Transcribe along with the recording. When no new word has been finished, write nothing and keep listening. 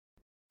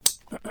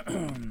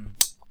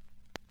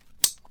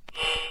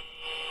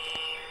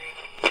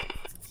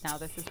now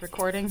this is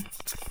recording.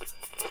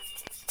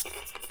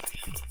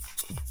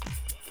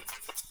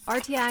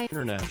 RTI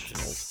International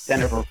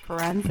Center for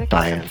Forensic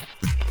Science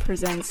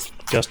presents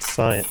Just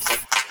Science.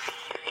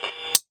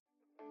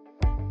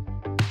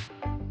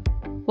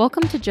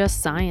 Welcome to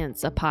Just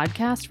Science, a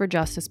podcast for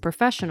justice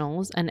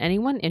professionals and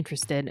anyone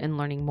interested in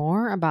learning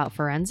more about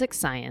forensic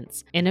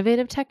science,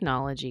 innovative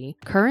technology,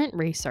 current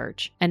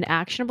research, and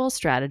actionable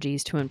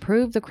strategies to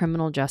improve the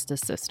criminal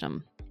justice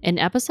system. In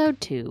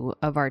episode 2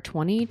 of our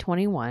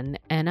 2021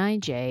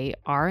 NIJ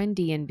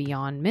R&D and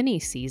Beyond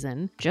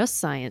mini-season, Just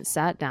Science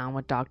sat down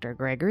with Dr.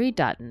 Gregory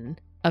Dutton,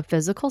 a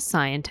physical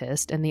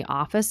scientist in the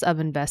Office of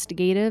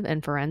Investigative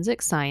and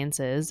Forensic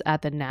Sciences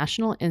at the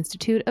National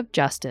Institute of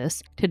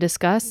Justice, to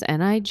discuss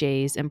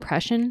NIJ's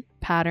Impression,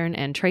 Pattern,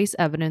 and Trace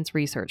Evidence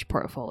research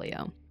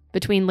portfolio.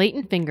 Between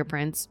latent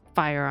fingerprints,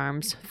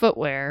 firearms,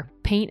 footwear,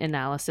 paint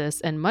analysis,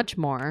 and much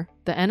more,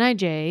 the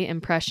NIJ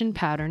Impression,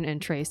 Pattern,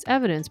 and Trace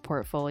Evidence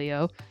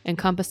portfolio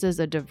encompasses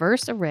a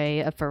diverse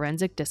array of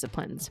forensic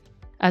disciplines.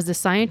 As the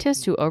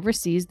scientist who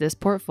oversees this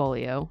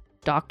portfolio,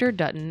 Dr.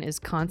 Dutton is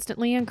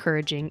constantly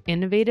encouraging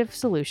innovative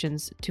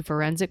solutions to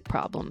forensic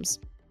problems.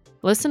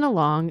 Listen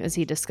along as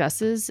he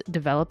discusses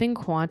developing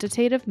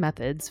quantitative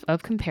methods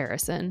of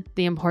comparison,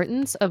 the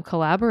importance of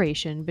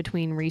collaboration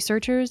between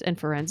researchers and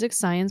forensic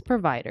science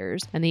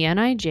providers, and the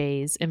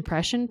NIJ's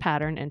Impression,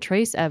 Pattern, and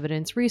Trace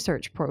Evidence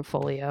research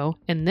portfolio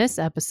in this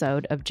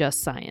episode of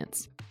Just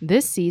Science.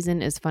 This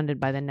season is funded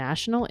by the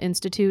National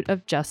Institute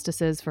of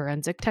Justice's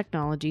Forensic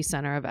Technology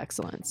Center of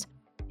Excellence.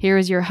 Here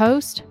is your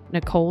host,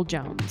 Nicole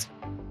Jones.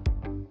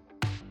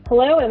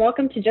 Hello and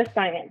welcome to Just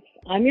Science.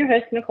 I'm your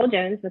host, Nicole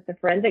Jones, with the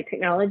Forensic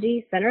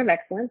Technology Center of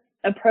Excellence,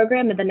 a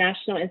program of the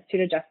National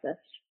Institute of Justice.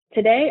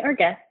 Today, our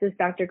guest is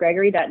Dr.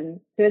 Gregory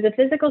Dutton, who is a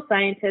physical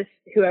scientist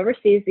who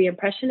oversees the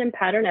Impression and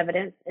Pattern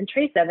Evidence and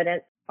Trace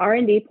Evidence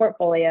R&D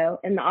portfolio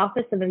in the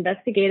Office of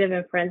Investigative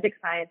and Forensic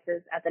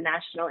Sciences at the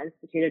National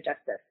Institute of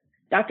Justice.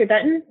 Dr.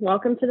 Dutton,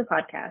 welcome to the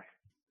podcast.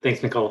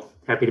 Thanks, Nicole.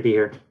 Happy to be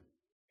here.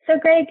 So,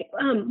 Greg,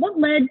 what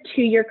led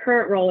to your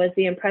current role as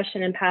the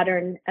Impression and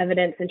Pattern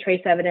Evidence and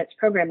Trace Evidence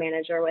Program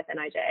Manager with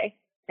NIJ?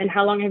 And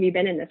how long have you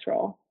been in this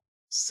role?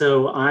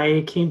 So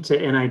I came to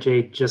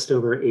NIJ just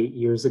over 8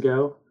 years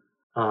ago.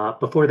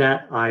 Before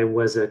that, I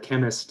was a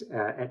chemist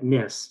at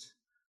NIST.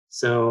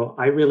 So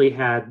I really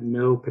had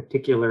no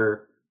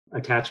particular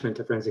attachment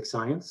to forensic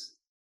science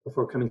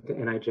before coming to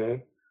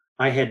NIJ.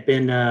 I had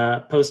been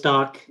a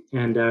postdoc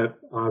and a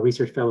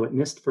research fellow at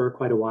NIST for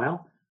quite a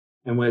while,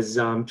 and was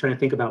trying to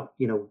think about,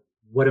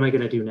 what am I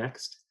going to do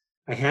next?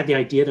 I had the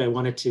idea that I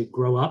wanted to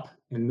grow up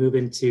and move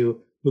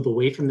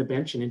away from the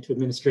bench and into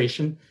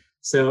administration.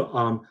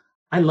 So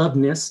I love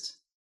NIST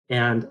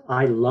and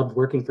I loved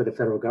working for the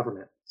federal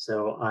government.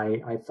 So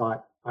I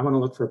thought I want to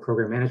look for a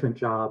program management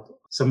job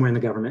somewhere in the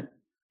government.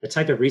 The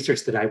type of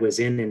research that I was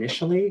in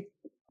initially,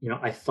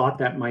 I thought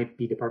that might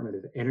be Department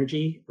of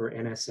Energy or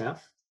NSF,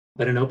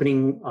 but an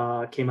opening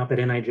came up at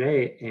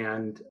NIJ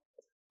and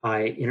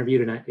I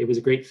interviewed and it was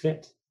a great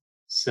fit.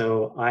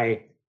 So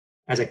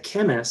as a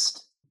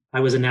chemist,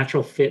 I was a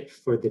natural fit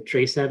for the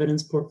trace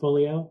evidence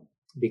portfolio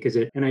because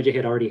NIJ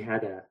had already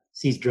had a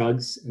seized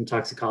drugs and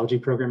toxicology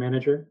program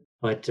manager,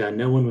 but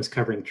no one was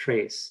covering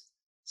trace.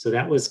 So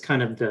that was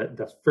kind of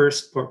the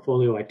first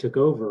portfolio I took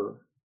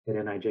over at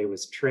NIJ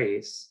was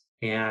trace,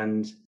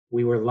 and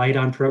we were light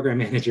on program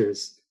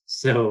managers.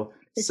 So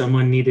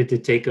someone needed to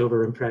take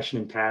over impression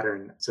and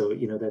pattern. So,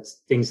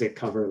 that's things that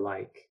cover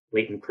like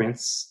latent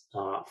prints,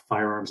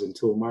 firearms and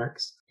tool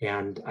marks.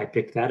 And I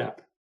picked that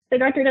up. So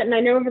Dr. Dutton,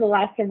 I know over the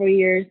last several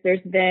years, there's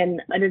been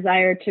a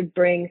desire to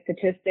bring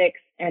statistics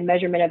and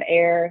measurement of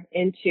error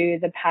into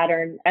the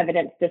pattern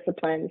evidence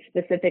disciplines,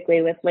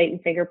 specifically with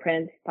latent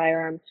fingerprints,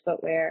 firearms,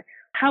 footwear.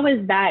 How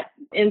has that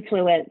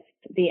influenced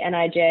the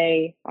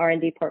NIJ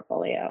R&D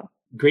portfolio?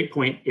 Great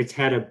point. It's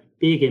had a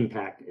big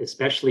impact,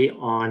 especially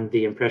on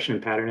the impression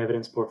and pattern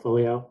evidence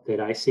portfolio that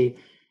I see.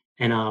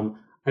 And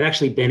I've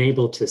actually been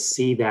able to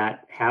see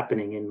that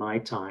happening in my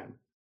time,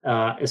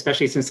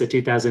 especially since the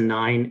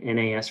 2009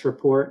 NAS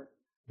report.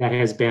 That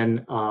has been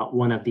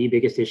one of the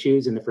biggest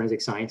issues in the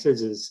forensic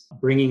sciences, is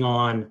bringing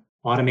on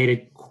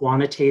automated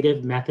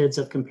quantitative methods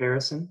of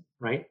comparison,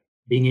 right?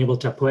 Being able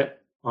to put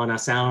on a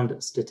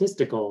sound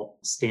statistical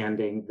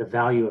standing the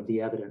value of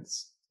the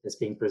evidence that's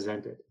being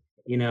presented.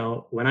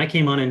 When I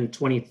came on in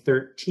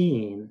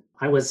 2013,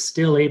 I was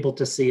still able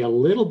to see a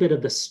little bit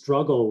of the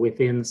struggle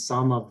within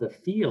some of the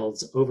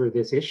fields over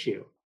this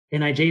issue.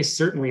 NIJ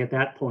certainly at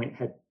that point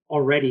had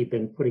already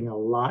been putting a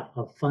lot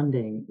of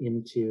funding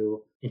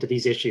into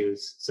these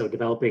issues. So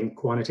developing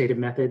quantitative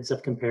methods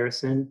of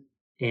comparison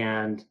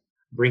and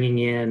bringing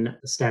in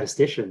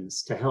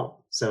statisticians to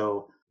help.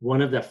 So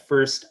one of the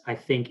first, I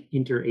think,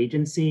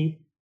 interagency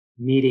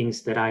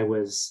meetings that I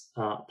was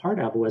part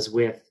of was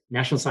with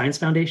National Science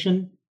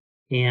Foundation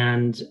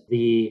and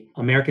the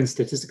American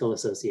Statistical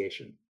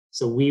Association.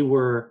 So we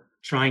were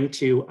trying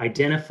to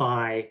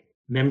identify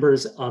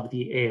members of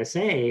the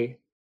ASA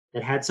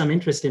that had some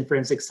interest in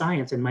forensic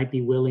science and might be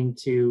willing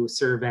to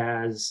serve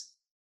as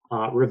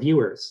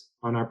reviewers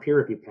on our peer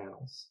review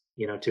panels.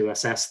 to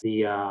assess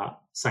the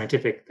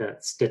the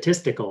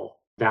statistical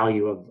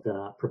value of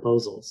the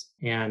proposals.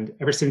 And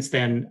ever since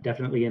then,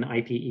 definitely in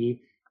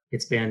IPE,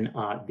 it's been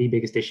the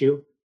biggest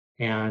issue.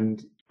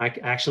 And I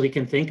actually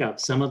can think of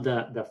some of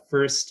the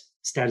first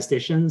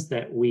statisticians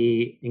that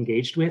we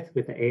engaged with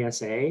the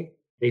ASA.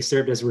 They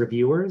served as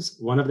reviewers.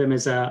 One of them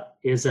is a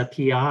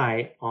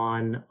PI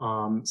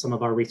on some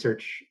of our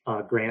research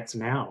grants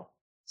now.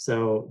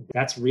 So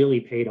that's really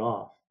paid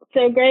off.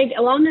 So Greg,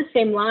 along the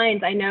same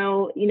lines, I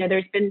know,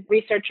 there's been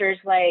researchers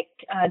like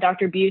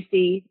Dr.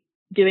 Busey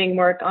doing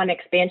work on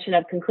expansion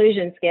of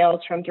conclusion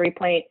scales from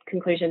 3-point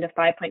conclusion to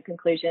 5-point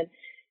conclusion.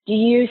 Do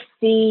you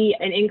see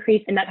an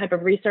increase in that type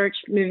of research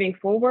moving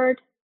forward?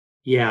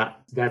 Yeah,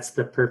 that's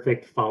the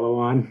perfect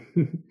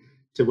follow-on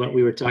to what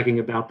we were talking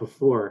about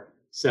before.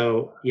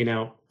 So,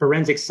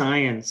 forensic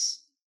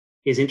science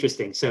is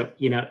interesting. So,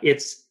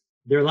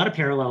 there are a lot of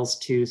parallels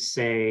to,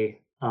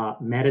 say,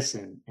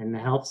 medicine and the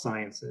health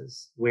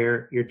sciences,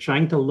 where you're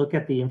trying to look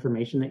at the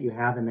information that you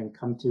have and then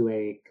come to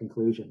a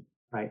conclusion,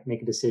 right?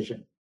 Make a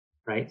decision,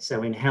 right?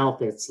 So in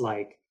health, it's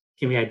like,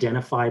 can we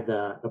identify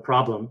the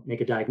problem,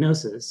 make a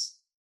diagnosis,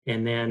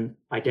 and then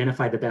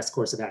identify the best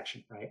course of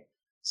action, right?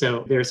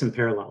 So there are some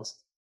parallels.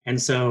 And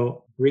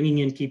so bringing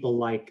in people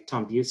like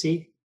Tom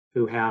Busey,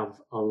 who have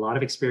a lot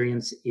of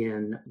experience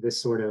in this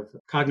sort of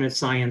cognitive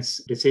science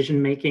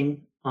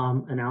decision-making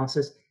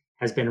analysis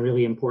has been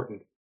really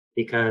important,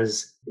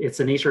 because it's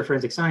the nature of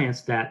forensic science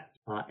that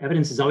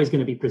evidence is always going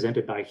to be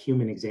presented by a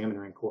human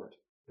examiner in court.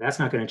 That's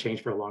not going to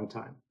change for a long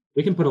time.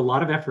 We can put a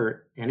lot of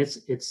effort, and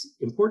it's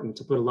important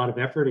to put a lot of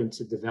effort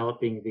into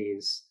developing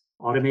these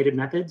automated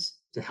methods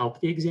to help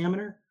the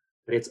examiner,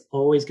 but it's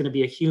always going to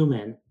be a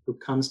human who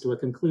comes to a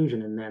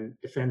conclusion and then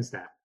defends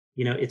that.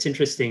 It's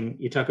interesting,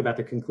 you talk about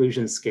the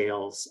conclusion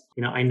scales.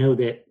 I know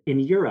that in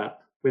Europe,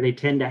 where they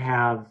tend to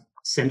have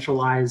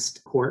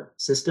centralized court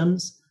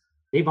systems,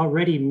 they've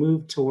already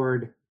moved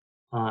toward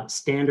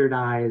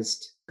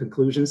standardized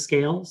conclusion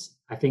scales,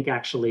 I think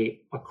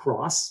actually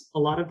across a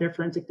lot of their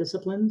forensic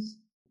disciplines.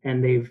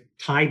 And they've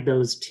tied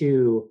those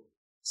to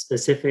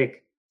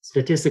specific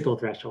statistical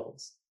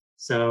thresholds.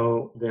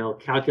 So they'll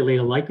calculate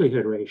a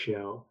likelihood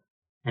ratio,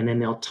 and then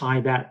they'll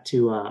tie that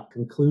to a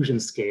conclusion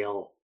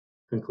scale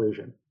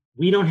conclusion.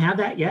 We don't have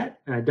that yet,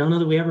 and I don't know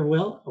that we ever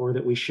will or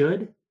that we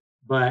should,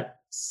 but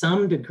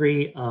some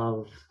degree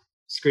of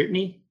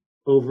scrutiny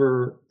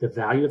over the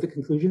value of the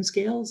conclusion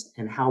scales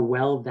and how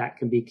well that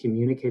can be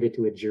communicated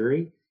to a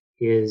jury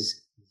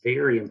is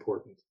very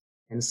important.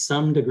 And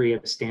some degree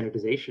of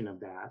standardization of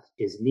that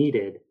is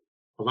needed.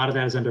 A lot of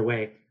that is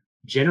underway.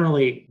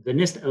 Generally, the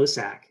NIST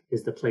OSAC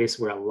is the place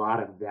where a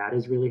lot of that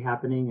is really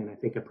happening, and I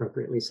think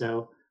appropriately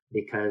so,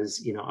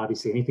 because,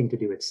 obviously anything to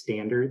do with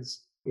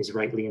standards is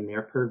rightly in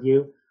their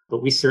purview.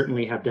 But we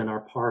certainly have done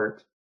our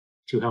part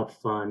to help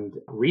fund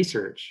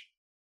research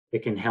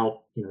that can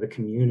help, the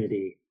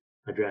community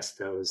address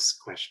those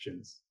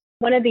questions.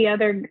 One of the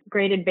other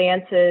great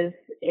advances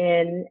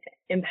in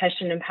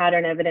impression and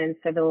pattern evidence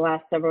over the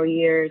last several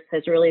years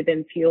has really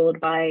been fueled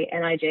by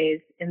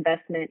NIJ's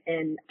investment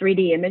in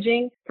 3D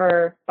imaging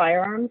for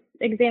firearms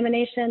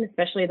examination,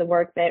 especially the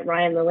work that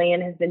Ryan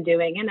Lillian has been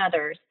doing and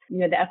others.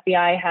 The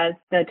FBI has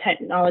the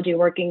technology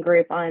working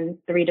group on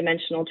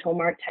 3-dimensional tool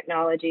mark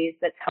technologies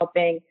that's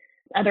helping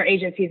other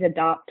agencies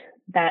adopt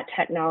that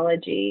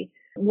technology.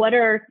 What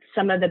are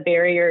some of the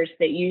barriers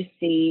that you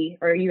see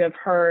or you have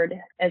heard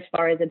as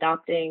far as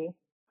adopting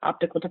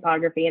optical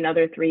topography and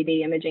other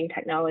 3D imaging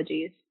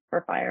technologies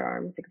for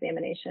firearms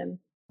examination?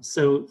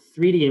 So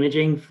 3D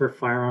imaging for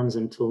firearms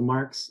and tool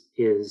marks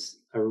is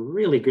a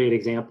really great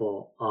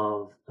example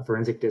of a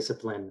forensic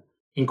discipline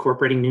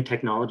incorporating new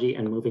technology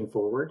and moving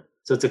forward.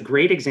 So it's a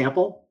great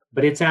example,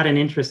 but it's at an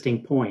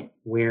interesting point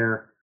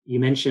where you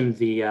mentioned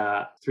the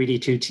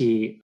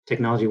 3D2T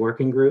technology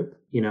working group,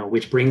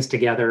 which brings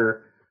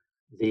together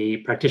the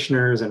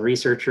practitioners and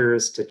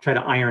researchers to try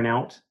to iron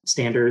out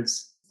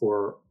standards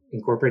for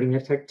incorporating the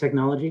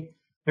technology.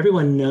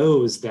 Everyone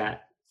knows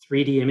that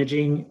 3D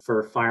imaging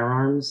for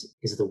firearms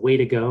is the way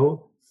to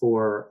go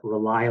for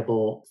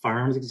reliable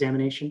firearms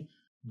examination,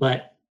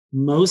 but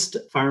most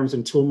firearms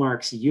and tool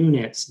marks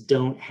units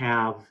don't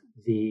have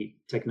the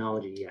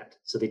technology yet.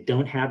 So they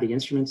don't have the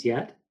instruments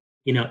yet.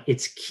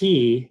 It's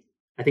key.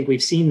 I think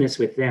we've seen this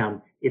with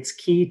them. It's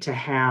key to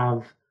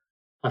have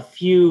a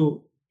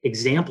few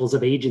examples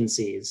of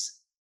agencies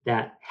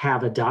that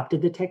have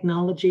adopted the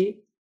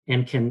technology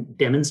and can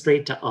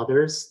demonstrate to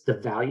others the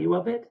value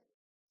of it.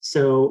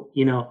 So,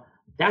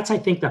 that's, I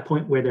think, the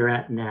point where they're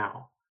at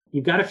now.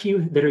 You've got a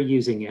few that are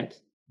using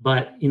it,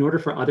 but in order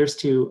for others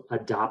to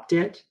adopt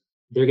it,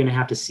 they're going to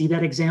have to see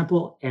that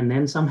example and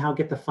then somehow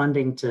get the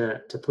funding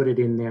to put it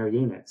in their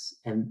units.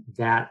 And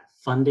that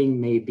funding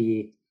may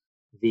be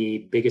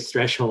the biggest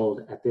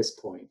threshold at this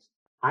point.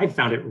 I've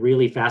found it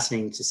really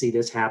fascinating to see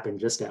this happen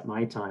just at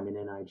my time in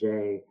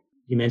NIJ.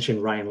 You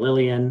mentioned Ryan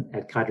Lillian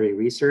at Cadre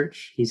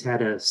Research. He's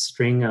had a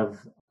string of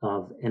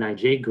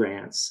NIJ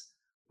grants,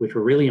 which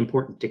were really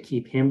important to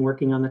keep him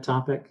working on the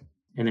topic.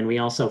 And then we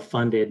also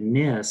funded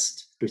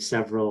NIST through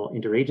several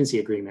interagency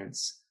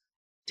agreements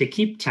to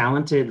keep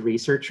talented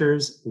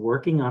researchers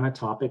working on a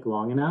topic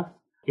long enough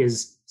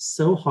is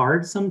so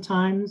hard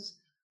sometimes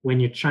when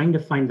you're trying to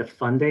find the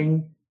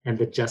funding and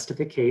the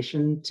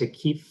justification to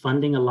keep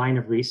funding a line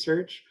of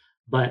research.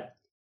 But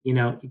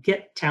you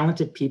get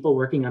talented people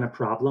working on a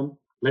problem,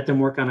 let them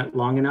work on it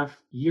long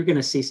enough, you're going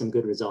to see some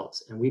good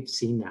results. And we've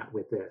seen that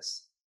with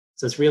this.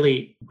 So it's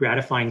really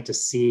gratifying to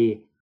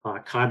see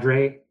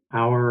Cadre,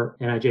 our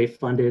NIJ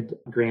funded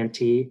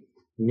grantee,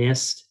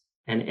 NIST,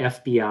 and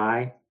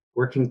FBI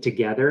working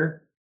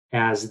together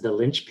as the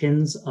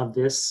linchpins of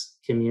this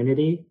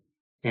community.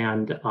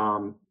 And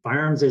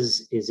firearms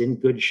is in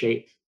good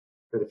shape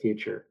for the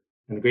future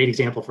and a great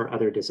example for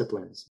other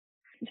disciplines.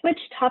 Switch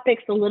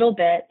topics a little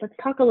bit. Let's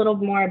talk a little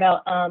more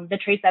about the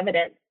trace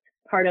evidence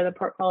part of the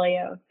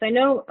portfolio. So I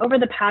know over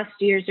the past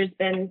years, there's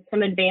been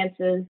some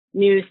advances,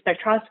 new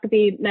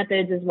spectroscopy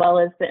methods, as well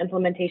as the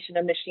implementation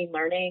of machine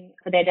learning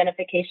for the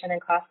identification and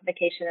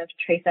classification of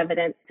trace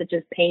evidence, such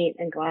as paint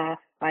and glass,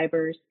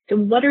 fibers. So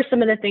what are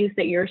some of the things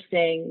that you're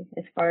seeing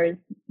as far as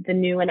the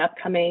new and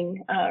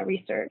upcoming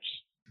research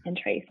in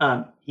trace?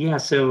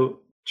 So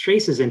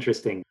trace is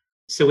interesting.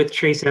 So with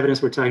trace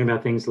evidence, we're talking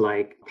about things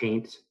like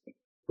paint,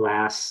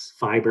 glass,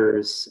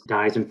 fibers,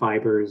 dyes and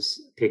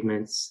fibers,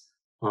 pigments,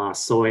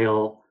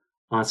 soil.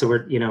 So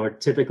we're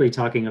typically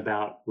talking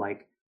about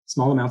like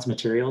small amounts of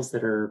materials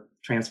that are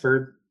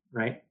transferred,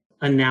 right?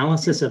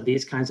 Analysis of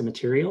these kinds of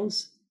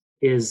materials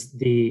is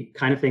the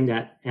kind of thing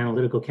that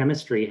analytical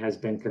chemistry has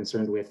been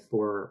concerned with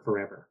for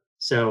forever.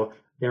 So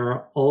there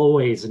are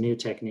always new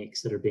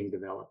techniques that are being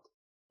developed,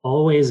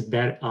 always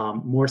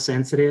more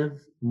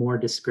sensitive, more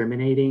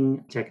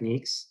discriminating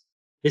techniques.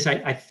 This,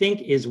 I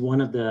think, is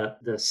one of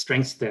the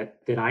strengths that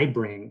I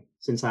bring,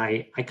 since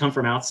I come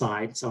from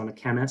outside. So I'm a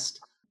chemist.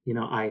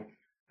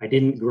 I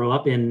didn't grow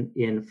up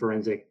in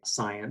forensic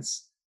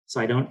science, so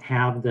I don't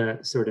have the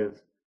sort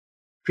of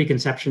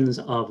preconceptions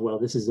of, well,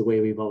 this is the way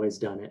we've always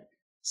done it.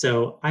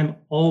 So I'm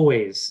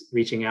always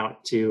reaching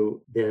out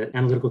to the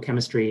analytical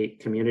chemistry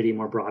community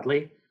more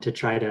broadly to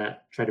try to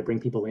bring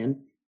people in.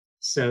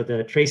 So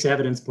the trace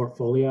evidence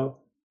portfolio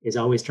is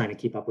always trying to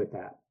keep up with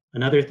that.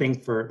 Another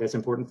thing that's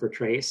important for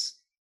trace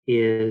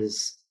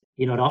is,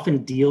 it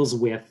often deals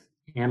with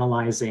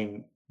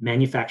analyzing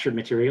manufactured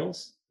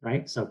materials,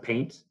 right? So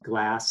paint,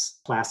 glass,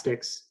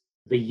 plastics.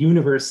 The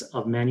universe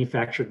of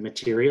manufactured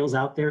materials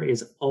out there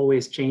is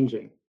always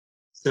changing.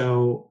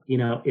 So,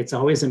 it's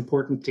always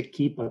important to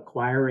keep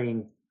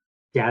acquiring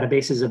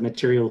databases of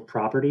material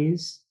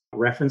properties,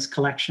 reference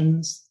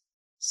collections,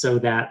 so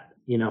that,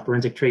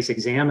 forensic trace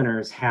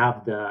examiners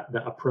have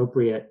the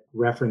appropriate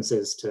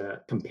references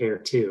to compare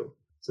to.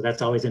 So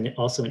that's always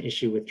also an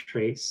issue with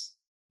trace.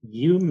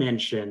 You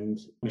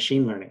mentioned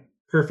machine learning.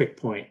 Perfect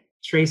point.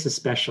 Trace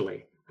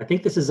especially. I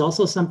think this is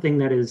also something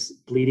that is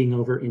bleeding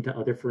over into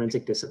other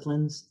forensic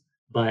disciplines,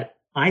 but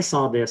I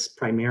saw this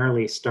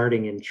primarily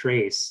starting in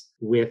trace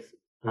with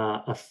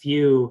a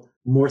few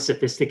more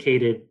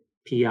sophisticated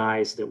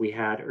PIs that we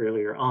had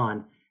earlier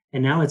on,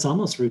 and now it's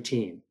almost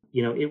routine.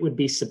 It would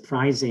be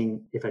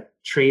surprising if a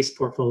trace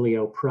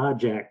portfolio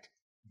project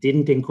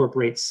didn't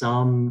incorporate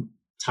some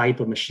type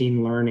of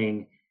machine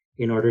learning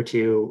in order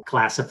to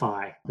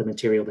classify the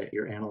material that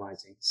you're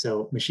analyzing.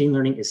 So machine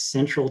learning is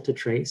central to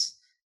trace,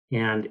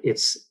 and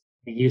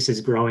the use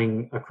is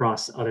growing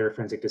across other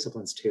forensic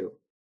disciplines too.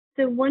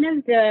 So one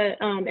of the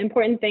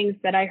important things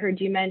that I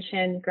heard you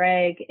mention,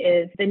 Greg,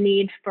 is the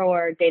need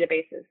for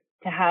databases,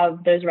 to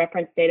have those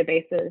reference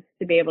databases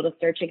to be able to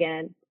search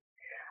again.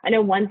 I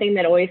know one thing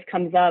that always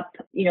comes up,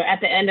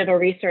 at the end of a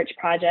research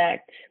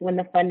project, when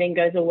the funding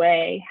goes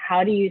away,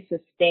 how do you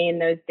sustain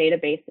those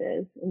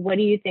databases? What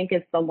do you think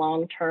is the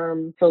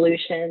long-term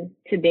solution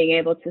to being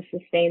able to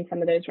sustain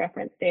some of those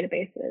reference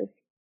databases?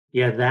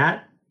 Yeah,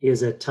 that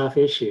is a tough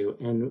issue,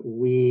 and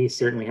we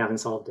certainly haven't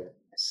solved it.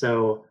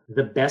 So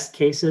the best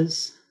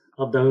cases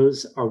of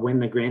those are when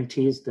the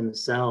grantees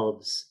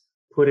themselves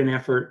put an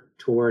effort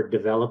toward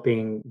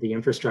developing the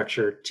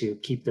infrastructure to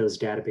keep those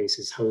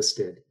databases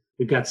hosted.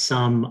 We've got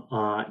some,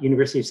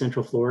 University of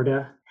Central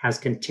Florida has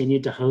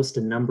continued to host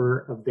a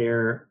number of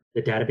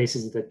the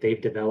databases that they've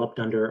developed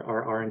under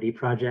our R&D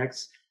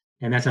projects.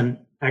 And that's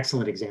an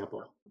excellent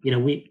example.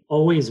 We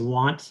always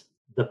want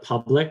the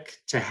public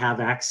to have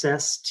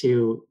access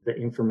to the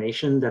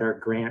information that our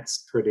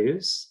grants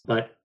produce,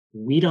 but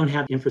we don't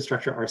have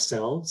infrastructure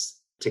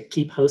ourselves to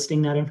keep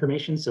hosting that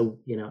information. So,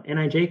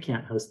 NIJ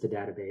can't host the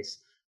database.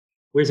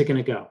 Where's it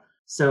going to go?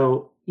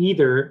 So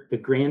either the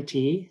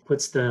grantee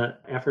puts the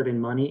effort and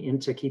money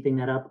into keeping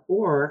that up,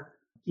 or,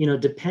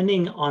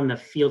 depending on the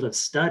field of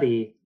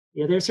study,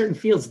 there are certain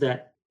fields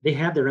that they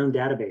have their own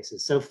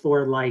databases. So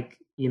for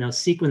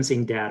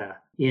sequencing data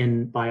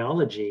in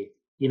biology,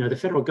 the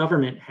federal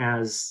government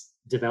has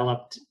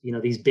developed,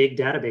 these big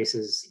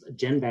databases,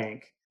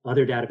 GenBank,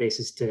 other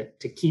databases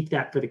to keep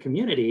that for the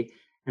community.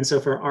 And so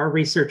for our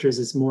researchers,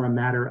 it's more a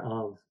matter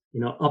of,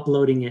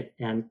 uploading it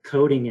and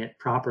coding it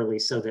properly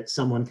so that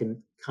someone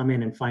can come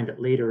in and find it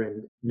later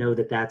and know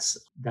that that's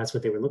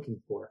what they were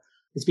looking for.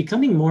 It's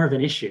becoming more of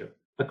an issue.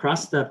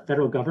 Across the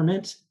federal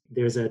government,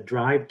 there's a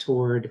drive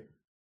toward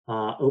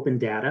open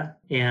data.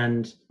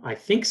 And I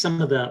think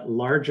some of the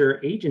larger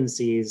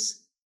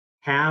agencies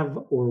have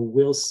or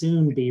will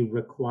soon be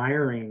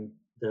requiring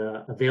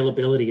the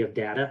availability of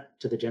data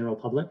to the general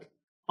public.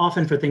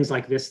 Often for things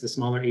like this, the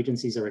smaller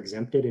agencies are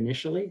exempted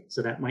initially,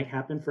 so that might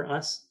happen for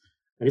us,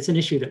 but it's an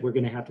issue that we're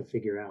going to have to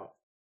figure out.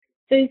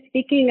 So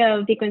speaking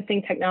of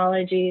sequencing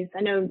technologies,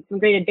 I know some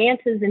great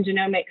advances in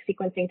genomic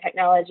sequencing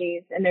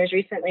technologies, and there's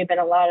recently been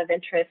a lot of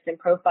interest in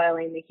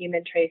profiling the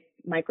human trace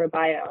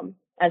microbiome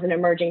as an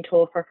emerging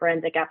tool for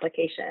forensic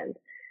applications.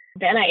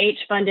 The NIH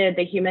funded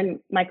the Human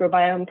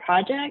Microbiome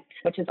Project,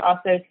 which has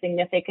also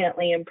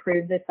significantly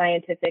improved the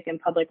scientific and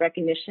public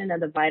recognition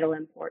of the vital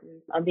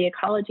importance of the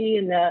ecology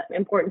and the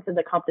importance of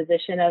the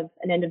composition of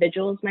an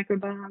individual's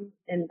microbiome,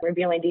 and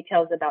revealing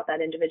details about that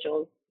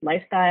individual's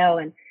lifestyle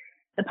and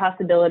the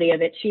possibility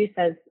of its use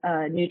as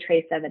new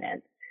trace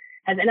evidence.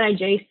 Has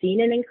NIJ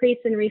seen an increase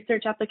in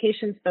research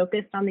applications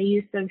focused on the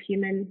use of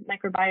human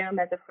microbiome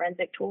as a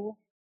forensic tool?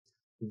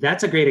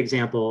 That's a great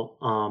example.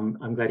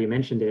 I'm glad you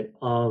mentioned it,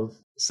 of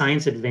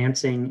science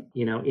advancing,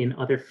 in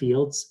other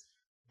fields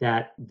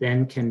that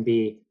then can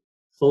be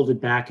folded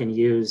back and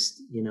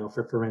used,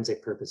 for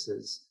forensic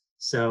purposes.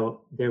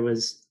 So there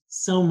was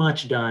so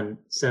much done.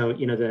 So,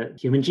 the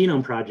Human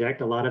Genome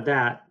Project, a lot of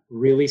that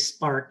really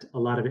sparked a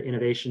lot of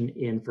innovation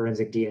in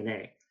forensic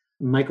DNA.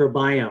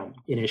 Microbiome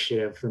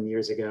initiative from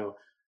years ago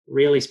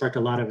really sparked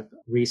a lot of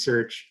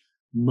research,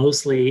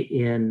 mostly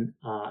in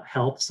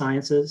health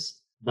sciences.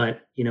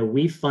 But,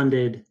 we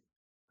funded,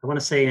 I want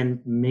to say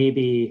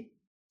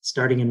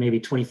starting in maybe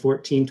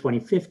 2014,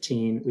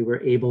 2015, we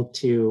were able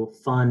to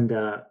fund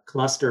a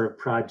cluster of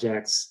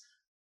projects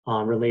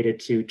related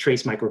to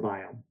trace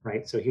microbiome,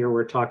 right? So here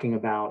we're talking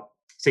about,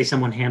 say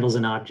someone handles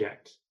an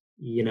object,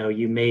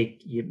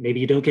 maybe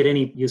you don't get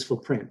any useful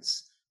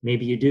prints.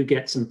 Maybe you do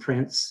get some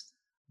prints,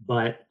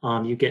 but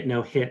you get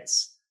no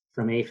hits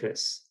from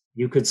APHIS.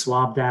 You could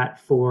swab that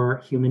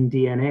for human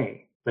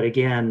DNA. But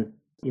again,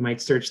 you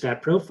might search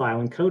that profile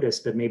in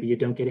CODIS, but maybe you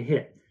don't get a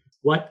hit.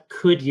 What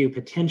could you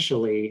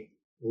potentially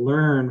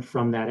learn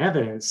from that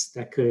evidence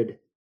that could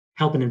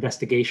help an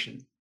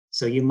investigation?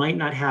 So you might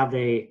not have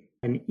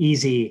an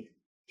easy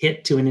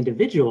hit to an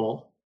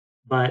individual,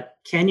 but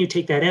can you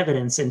take that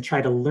evidence and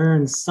try to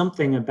learn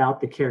something about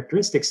the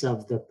characteristics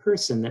of the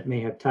person that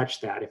may have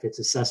touched that, if it's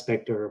a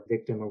suspect or a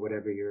victim or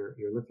whatever you're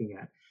looking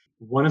at?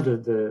 One of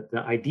the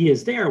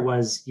ideas there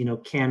was,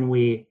 can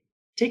we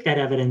take that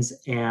evidence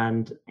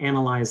and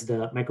analyze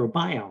the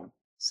microbiome?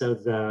 So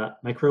the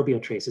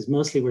microbial traces,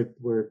 mostly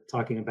we're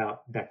talking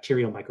about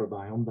bacterial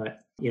microbiome, but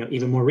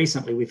even more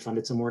recently, we've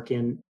funded some work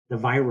in the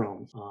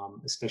virome,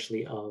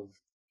 especially of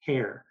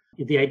hair.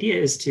 The idea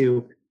is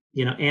to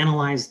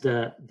analyze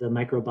the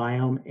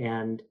microbiome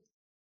and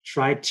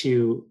try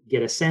to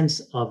get a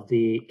sense of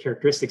the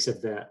characteristics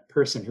of the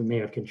person who may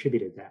have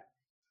contributed that.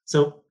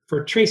 So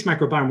for trace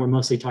microbiome, we're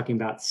mostly talking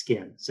about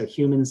skin. So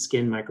human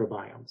skin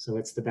microbiome. So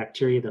it's the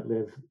bacteria that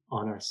live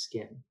on our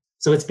skin.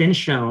 So it's been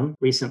shown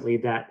recently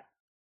that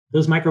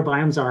those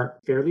microbiomes are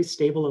fairly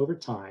stable over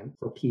time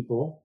for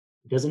people.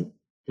 It doesn't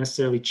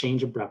necessarily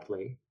change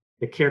abruptly.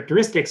 The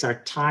characteristics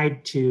are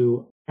tied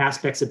to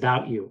aspects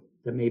about you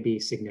that may be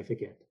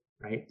significant,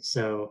 right?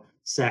 So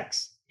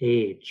sex,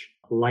 age,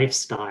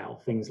 lifestyle,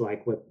 things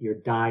like what your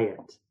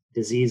diet,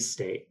 disease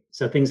state.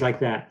 So things like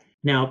that.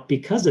 Now,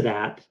 because of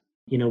that,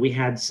 we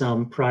had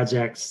some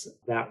projects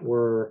that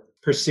were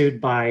pursued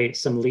by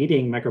some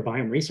leading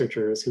microbiome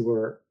researchers who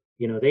were,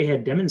 they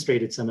had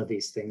demonstrated some of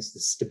these things, the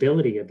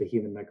stability of the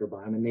human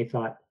microbiome. And they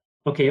thought,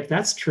 okay, if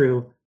that's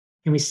true,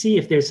 can we see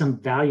if there's some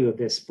value of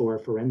this for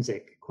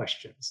forensic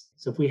questions?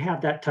 So if we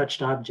have that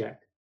touched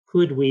object,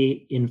 could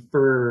we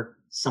infer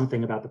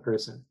something about the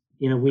person?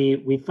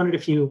 We funded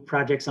a few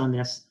projects on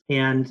this,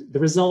 and the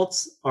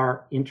results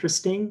are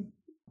interesting.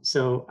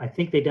 So I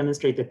think they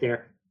demonstrate that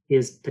there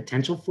is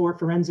potential for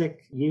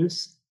forensic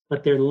use,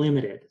 but they're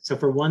limited. So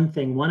for one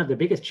thing, one of the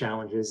biggest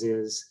challenges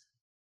is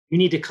you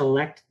need to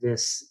collect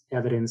this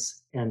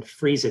evidence and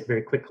freeze it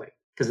very quickly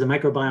because the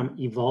microbiome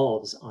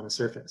evolves on a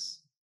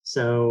surface.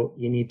 So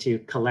you need to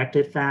collect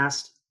it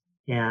fast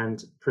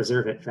and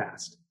preserve it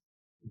fast.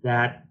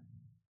 That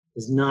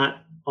is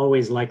not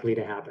always likely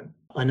to happen.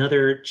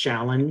 Another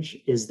challenge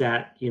is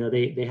that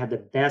they had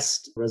the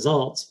best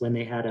results when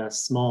they had a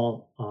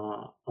small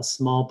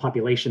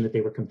population that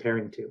they were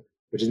comparing to,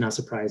 which is not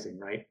surprising,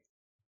 right?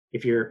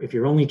 If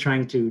you're only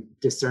trying to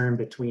discern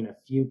between a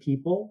few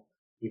people,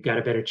 you've got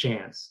a better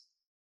chance.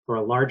 For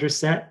a larger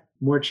set,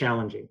 more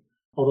challenging.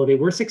 Although they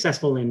were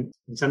successful in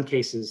some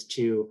cases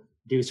to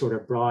do sort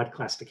of broad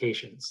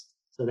classifications.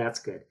 So that's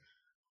good.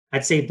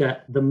 I'd say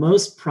that the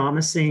most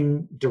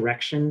promising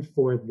direction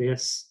for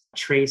this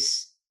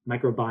trace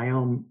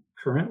microbiome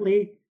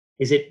currently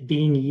is it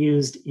being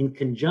used in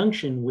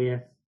conjunction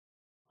with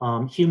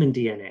human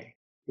DNA.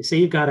 You say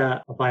you've got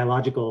a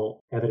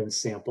biological evidence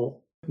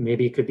sample.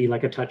 Maybe it could be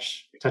like a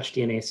touch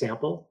DNA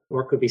sample,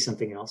 or it could be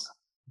something else.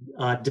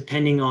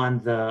 Depending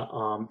on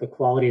the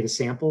quality of the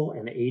sample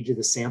and the age of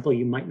the sample,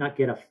 you might not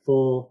get a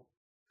full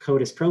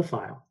CODIS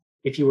profile.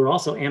 if you were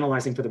also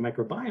analyzing for the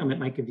microbiome, it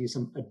might give you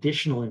some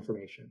additional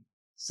information.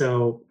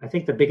 So I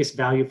think the biggest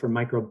value for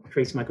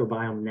trace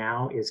microbiome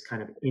now is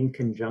kind of in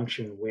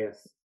conjunction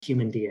with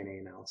human DNA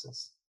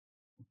analysis.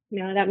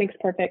 No, that makes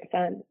perfect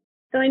sense.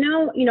 So I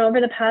know, over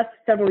the past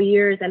several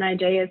years,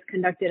 NIJ has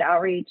conducted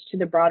outreach to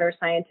the broader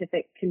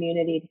scientific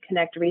community to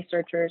connect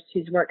researchers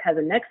whose work has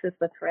a nexus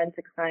with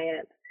forensic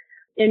science.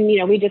 And,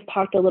 we just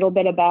talked a little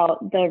bit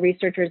about the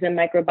researchers in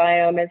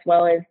microbiome, as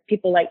well as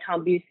people like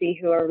Tom Busey,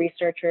 who are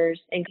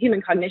researchers in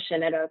human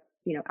cognition at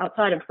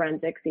outside of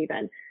forensics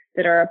even,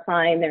 that are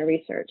applying their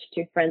research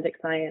to forensic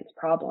science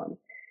problems.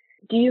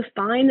 Do you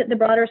find that the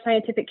broader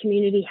scientific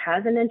community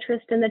has an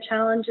interest in the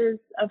challenges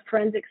of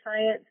forensic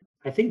science?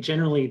 I think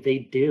generally they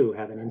do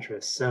have an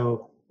interest.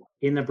 So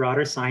in the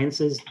broader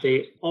sciences,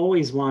 they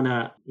always want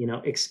to,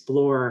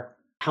 explore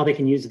how they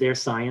can use their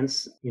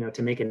science,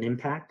 to make an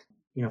impact.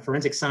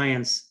 Forensic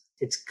science,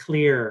 it's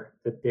clear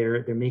that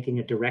they're making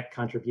a direct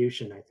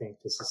contribution, I think,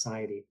 to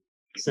society.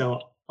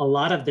 So a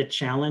lot of the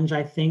challenge,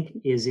 I think,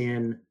 is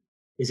in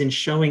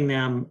showing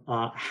them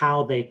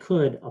how they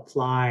could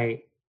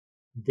apply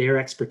their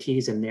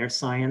expertise and their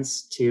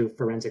science to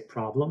forensic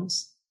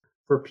problems.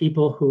 For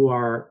people who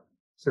are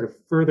sort of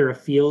further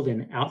afield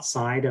and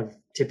outside of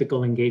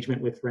typical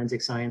engagement with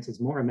forensic science,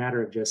 it's more a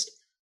matter of just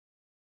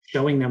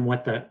showing them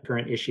what the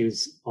current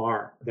issues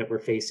are that we're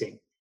facing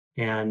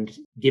and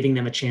giving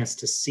them a chance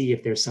to see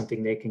if there's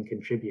something they can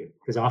contribute,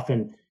 because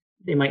often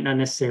they might not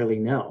necessarily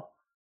know.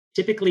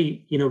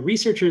 Typically,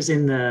 researchers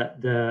in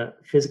the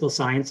physical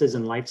sciences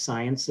and life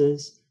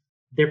sciences,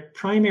 their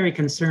primary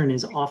concern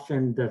is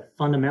often the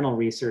fundamental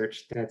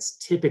research that's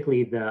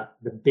typically the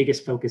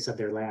biggest focus of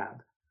their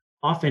lab.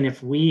 Often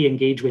if we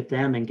engage with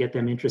them and get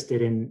them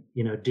interested in,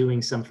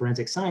 doing some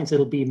forensic science,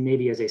 it'll be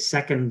maybe as a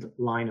second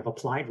line of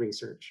applied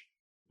research,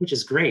 which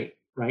is great,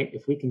 right?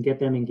 If we can get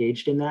them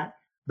engaged in that,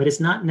 but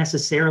it's not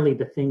necessarily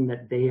the thing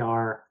that they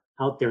are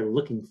out there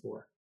looking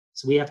for.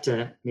 So we have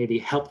to maybe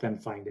help them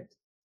find it.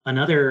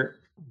 Another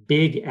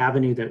big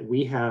avenue that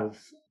we have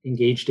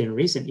engaged in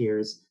recent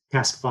years,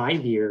 past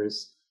 5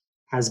 years,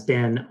 has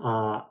been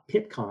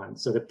PittCon.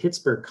 So the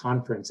Pittsburgh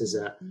conference is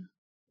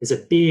a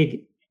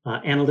big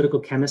analytical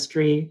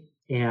chemistry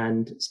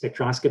and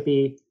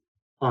spectroscopy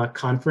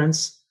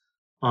conference.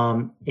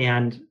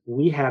 And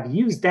we have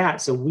used that.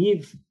 So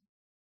we've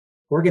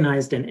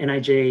organized an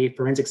NIJ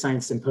Forensic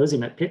Science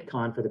Symposium at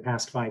PittCon for the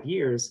past 5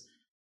 years,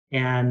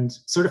 and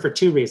sort of for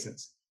two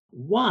reasons.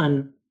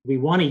 One, we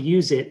want to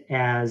use it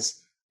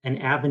as an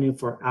avenue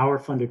for our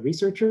funded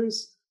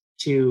researchers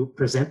to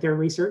present their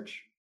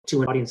research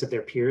to an audience of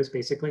their peers,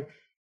 basically.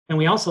 And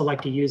we also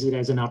like to use it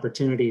as an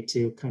opportunity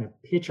to kind of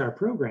pitch our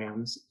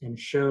programs and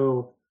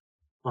show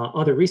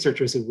other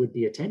researchers who would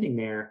be attending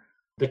there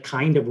the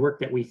kind of work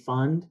that we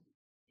fund,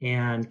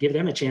 and give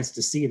them a chance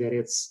to see that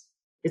it's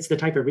the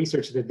type of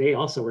research that they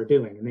also are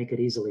doing and they could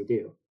easily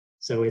do.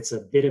 So it's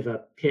a bit of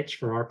a pitch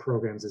for our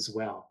programs as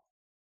well.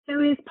 So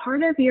as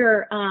part of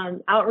your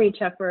outreach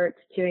efforts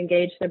to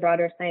engage the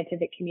broader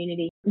scientific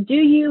community, do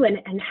you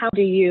and how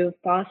do you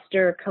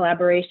foster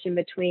collaboration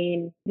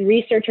between the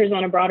researchers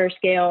on a broader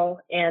scale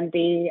and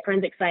the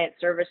forensic science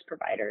service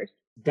providers?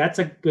 That's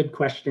a good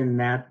question.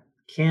 That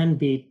can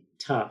be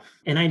tough.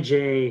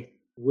 NIJ,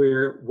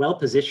 we're well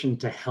positioned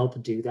to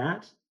help do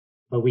that,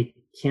 but we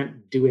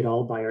can't do it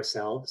all by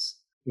ourselves.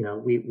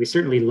 We're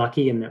certainly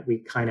lucky in that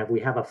we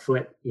have a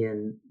foot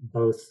in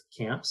both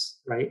camps,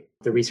 right?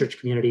 The research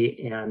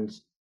community and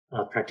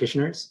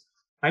practitioners.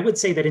 I would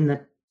say that in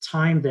the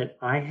time that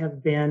I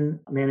have been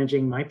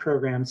managing my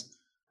programs,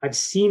 I've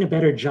seen a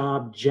better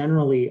job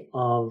generally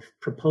of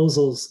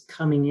proposals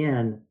coming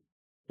in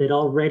that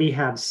already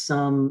have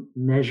some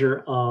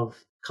measure of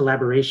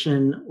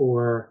collaboration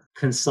or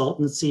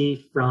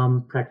consultancy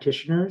from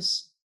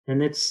practitioners.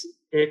 And it's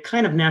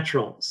kind of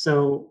natural.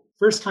 So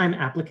first-time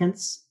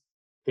applicants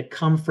that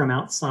come from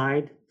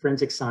outside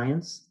forensic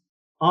science,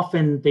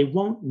 often they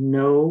won't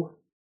know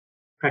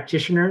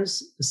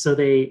practitioners, so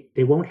they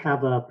won't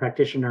have a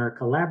practitioner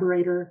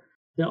collaborator.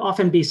 There'll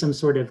often be some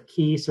sort of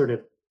key, sort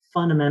of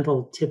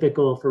fundamental,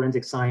 typical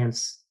forensic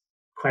science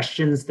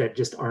questions that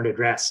just aren't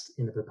addressed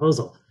in the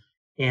proposal.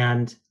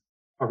 And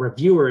our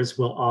reviewers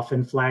will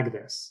often flag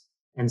this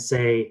and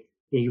say,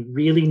 you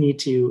really need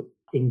to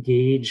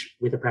engage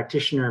with a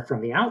practitioner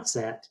from the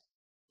outset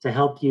to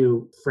help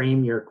you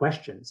frame your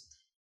questions.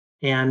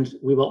 And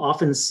we will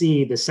often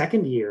see the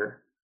second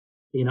year,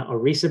 a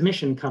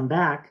resubmission come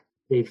back.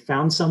 They've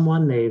found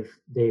someone,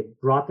 they've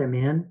brought them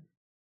in,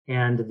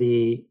 and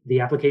the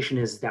application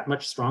is that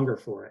much stronger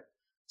for it.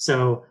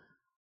 So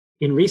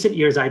in recent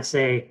years, I'd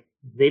say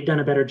they've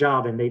done a better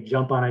job and they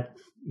jump on it,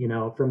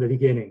 from the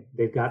beginning.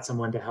 They've got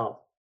someone to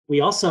help.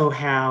 We also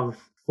have,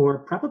 for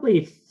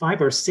probably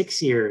 5 or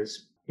 6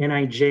 years,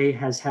 NIJ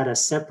has had a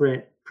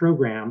separate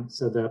program.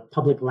 So the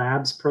public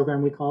labs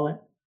program, we call it.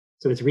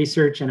 So it's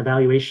research and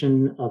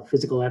evaluation of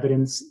physical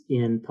evidence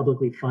in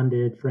publicly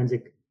funded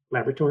forensic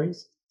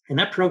laboratories. And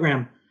that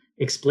program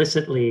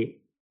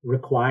explicitly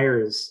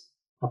requires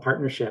a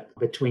partnership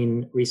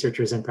between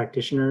researchers and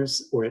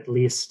practitioners, or at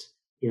least,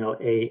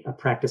 a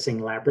practicing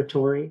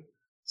laboratory.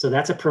 So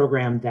that's a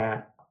program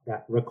that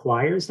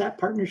requires that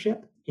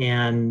partnership.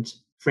 And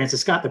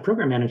Francis Scott, the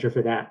program manager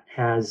for that,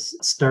 has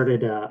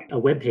started a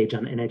webpage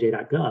on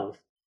nij.gov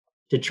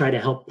to try to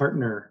help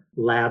partner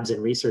labs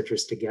and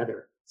researchers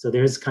together. So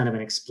there's kind of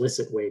an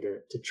explicit way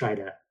to try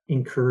to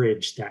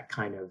encourage that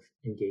kind of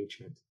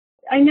engagement.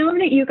 I know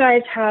that you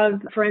guys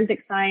have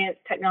forensic science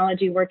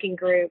technology working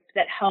group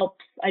that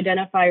helps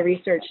identify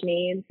research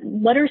needs.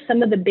 What are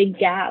some of the big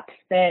gaps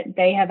that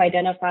they have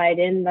identified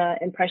in the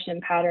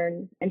impression,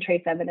 pattern, and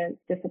trace evidence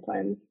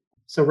disciplines?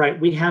 So, right,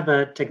 we have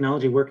a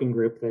technology working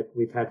group that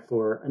we've had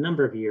for a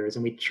number of years,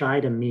 and we try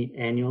to meet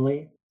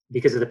annually.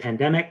 Because of the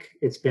pandemic,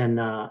 it's been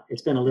a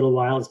little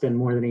while. It's been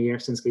more than a year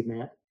since we've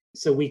met.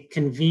 So we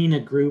convene a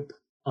group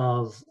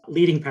of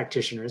leading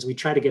practitioners. We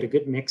try to get a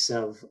good mix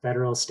of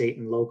federal, state,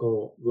 and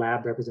local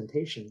lab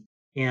representation.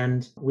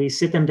 And we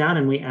sit them down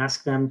and we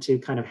ask them to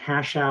kind of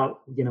hash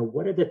out,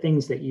 what are the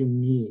things that you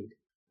need?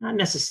 Not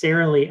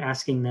necessarily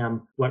asking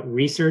them what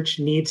research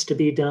needs to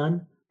be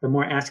done, but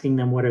more asking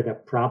them what are the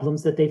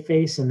problems that they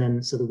face. And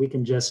then so that we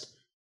can just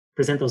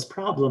present those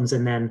problems,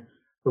 and then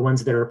the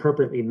ones that are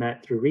appropriately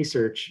met through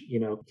research,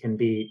 can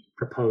be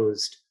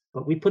proposed.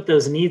 But we put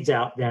those needs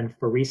out then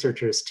for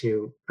researchers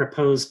to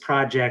propose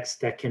projects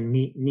that can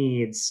meet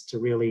needs to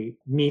really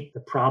meet the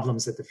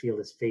problems that the field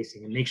is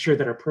facing and make sure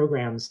that our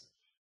programs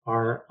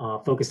are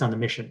focused on the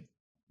mission.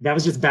 That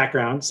was just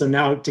background. So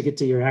now to get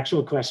to your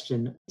actual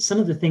question, some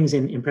of the things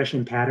in impression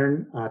and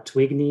pattern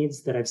twig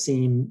needs that I've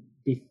seen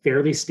be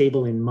fairly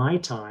stable in my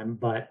time,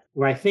 but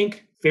where I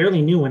think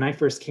fairly new when I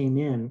first came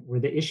in were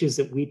the issues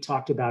that we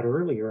talked about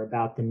earlier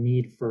about the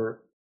need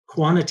for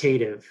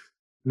quantitative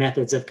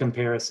methods of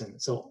comparison.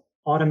 So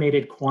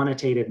automated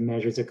quantitative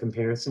measures of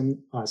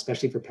comparison,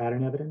 especially for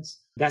pattern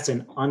evidence. That's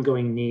an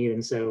ongoing need.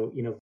 And so,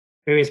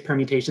 various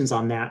permutations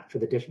on that for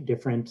the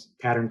different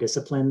pattern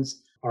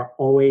disciplines are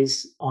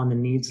always on the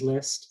needs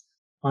list.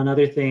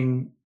 Another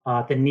thing,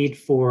 the need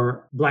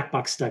for black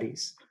box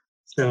studies.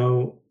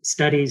 So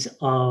studies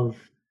of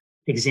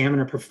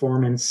examiner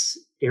performance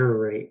error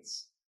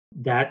rates.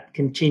 That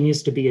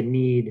continues to be a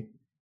need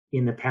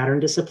in the pattern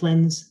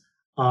disciplines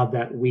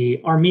that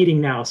we are meeting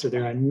now. So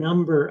there are a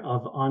number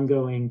of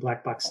ongoing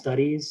black box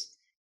studies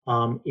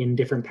in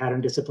different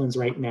pattern disciplines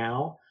right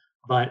now.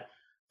 But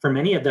for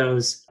many of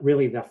those,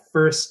 really the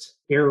first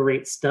error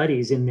rate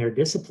studies in their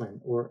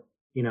discipline, or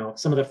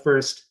some of the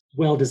first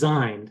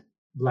well-designed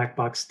black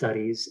box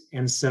studies.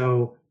 And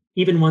so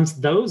even once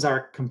those are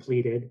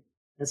completed,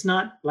 it's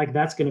not like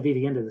that's going to be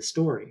the end of the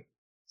story.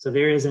 So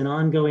there is an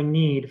ongoing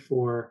need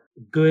for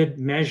good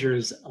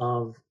measures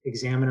of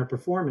examiner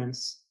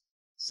performance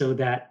so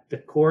that the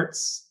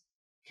courts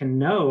can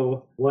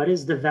know what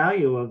is the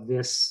value of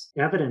this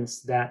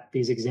evidence that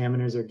these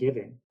examiners are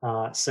giving.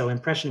 So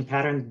impression and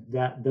pattern,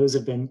 those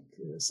have been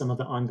some of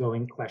the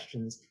ongoing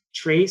questions.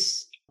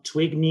 Trace,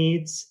 twig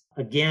needs,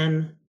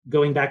 again,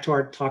 going back to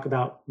our talk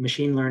about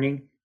machine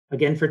learning,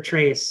 again for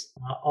trace,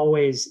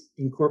 always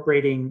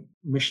incorporating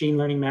machine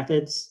learning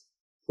methods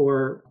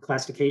for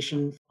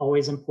classification,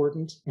 always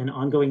important. An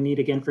ongoing need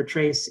again for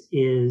trace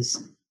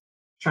is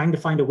trying to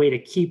find a way to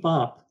keep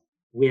up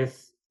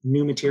with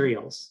new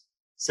materials.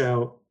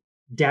 So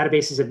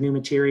databases of new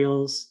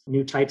materials,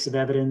 new types of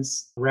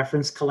evidence,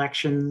 reference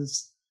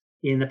collections.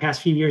 In the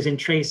past few years in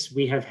trace,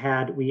 we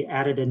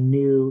added a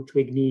new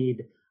twig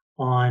need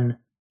on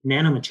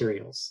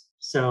nanomaterials.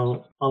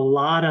 So a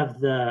lot of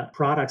the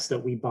products that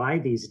we buy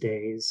these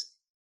days,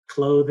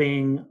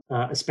 clothing,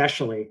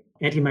 especially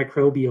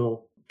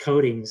antimicrobial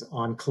coatings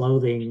on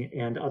clothing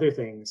and other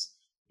things,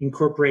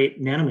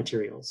 incorporate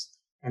nanomaterials.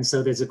 And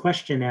so there's a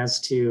question as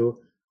to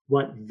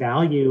what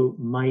value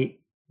might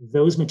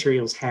those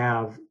materials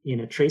have in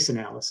a trace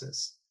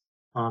analysis,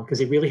 because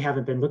they really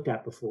haven't been looked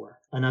at before.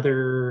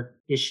 Another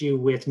issue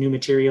with new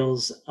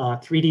materials,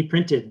 3D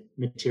printed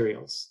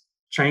materials,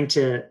 trying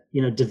to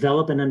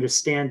develop an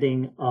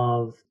understanding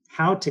of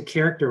how to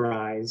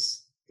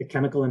characterize the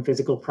chemical and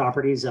physical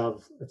properties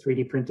of a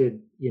 3D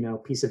printed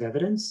piece of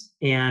evidence,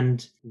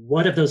 and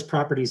what of those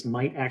properties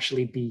might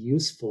actually be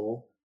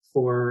useful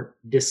for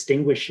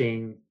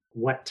distinguishing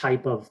what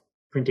type of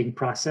printing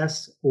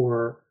process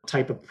or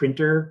type of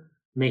printer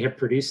may have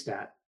produced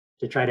that,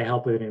 to try to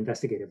help with an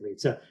investigative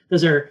lead. So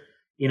those are,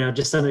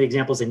 just some of the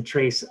examples in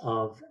trace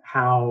of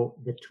how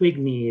the twig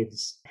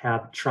needs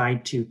have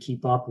tried to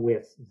keep up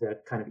with the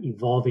kind of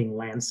evolving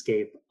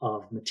landscape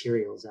of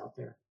materials out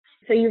there.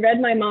 So you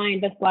read my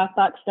mind with black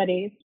box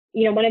studies.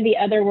 One of the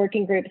other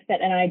working groups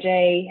that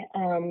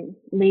NIJ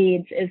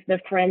leads is the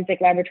Forensic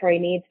Laboratory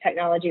Needs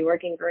Technology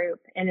Working Group.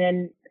 And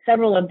in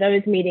several of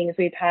those meetings,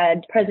 we've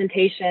had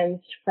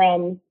presentations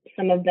from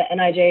some of the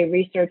NIJ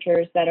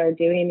researchers that are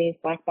doing these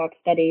black box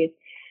studies.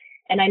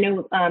 And I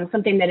know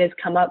something that has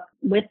come up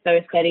with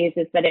those studies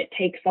is that it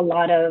takes a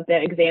lot of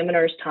the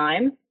examiner's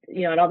time,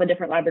 at all the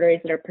different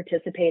laboratories that are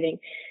participating.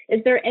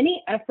 Is there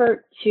any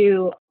effort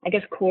to,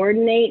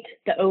 coordinate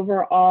the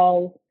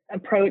overall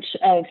approach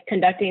of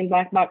conducting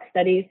black box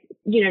studies,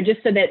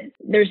 just so that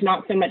there's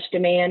not so much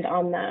demand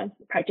on the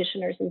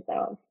practitioners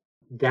themselves?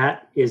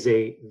 that is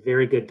a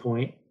very good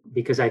point,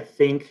 because I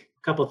think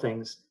a couple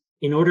things.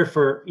 In order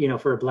for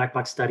a black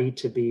box study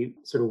to be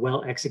sort of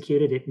well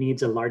executed, it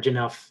needs a large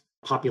enough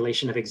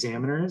population of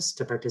examiners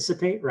to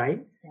participate,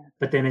 right? Yeah.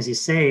 But then, as you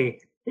say,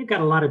 they've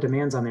got a lot of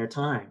demands on their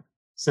time.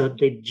 So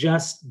they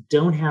just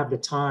don't have the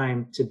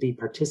time to be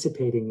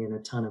participating in a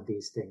ton of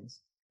these things.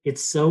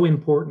 It's so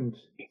important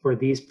for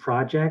these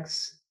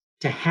projects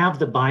to have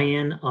the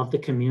buy-in of the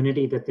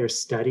community that they're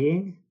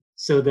studying,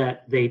 so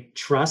that they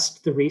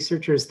trust the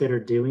researchers that are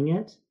doing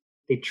it.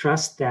 They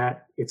trust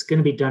that it's going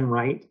to be done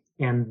right,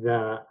 and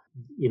the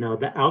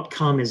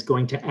outcome is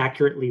going to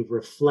accurately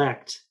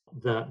reflect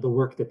the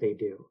work that they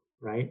do,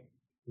 right?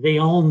 They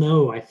all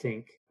know, I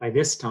think, by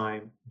this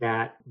time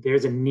that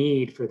there's a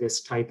need for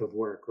this type of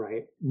work,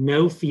 right?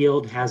 No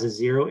field has a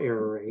zero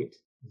error rate.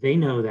 They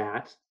know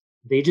that.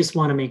 They just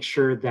want to make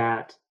sure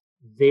that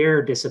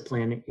their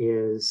discipline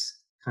is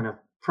kind of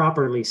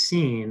properly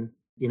seen,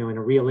 in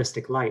a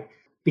realistic light.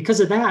 Because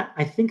of that,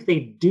 I think they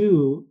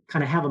do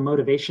kind of have a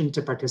motivation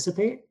to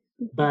participate,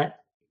 but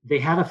they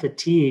have a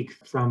fatigue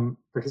from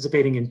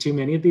participating in too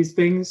many of these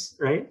things,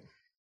 right?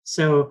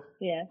 So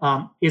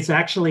it's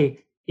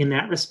actually, in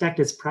that respect,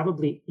 it's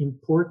probably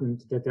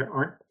important that there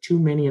aren't too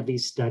many of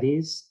these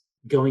studies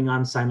going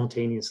on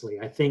simultaneously.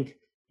 I think,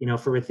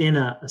 for within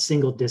a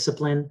single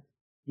discipline,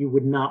 you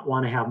would not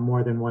want to have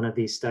more than one of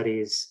these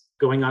studies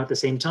going on at the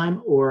same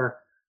time or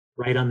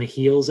right on the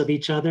heels of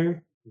each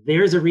other.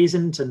 There's a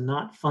reason to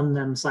not fund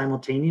them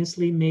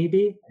simultaneously,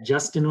 maybe,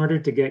 just in order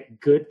to get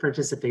good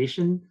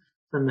participation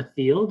from the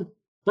field.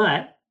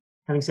 But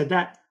having said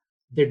that,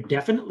 there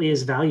definitely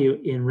is value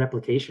in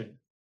replication.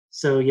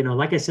 So,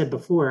 like I said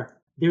before,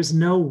 there's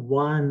no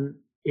one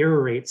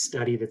error rate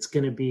study that's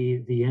going to be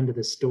the end of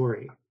the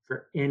story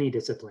for any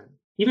discipline.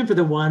 Even for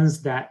the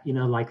ones that,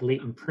 like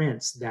latent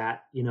prints,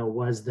 that,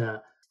 was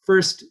the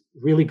first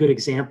really good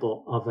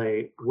example of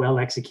a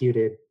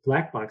well-executed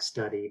black box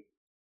study.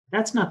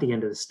 That's not the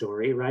end of the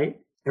story, right?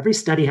 Every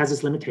study has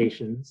its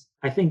limitations.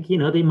 I think,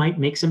 they might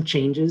make some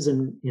changes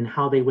in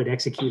how they would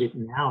execute it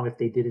now if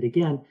they did it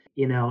again.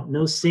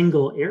 No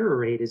single error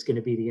rate is going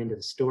to be the end of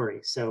the story.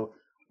 So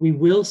we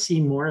will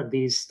see more of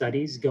these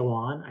studies go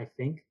on, I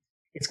think.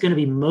 It's going to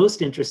be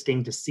most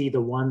interesting to see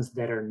the ones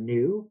that are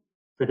new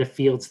for the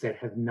fields that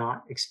have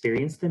not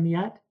experienced them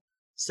yet.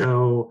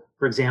 So,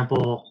 for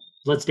example,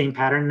 bloodstain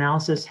pattern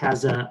analysis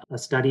has a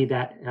study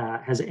that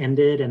has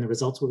ended, and the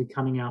results will be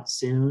coming out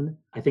soon.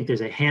 I think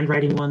there's a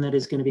handwriting one that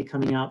is going to be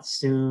coming out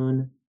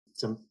soon,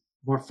 some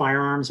more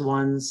firearms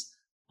ones.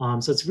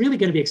 So it's really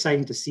going to be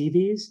exciting to see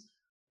these,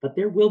 but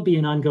there will be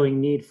an ongoing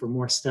need for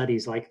more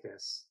studies like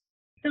this.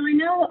 So I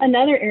know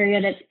another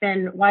area that's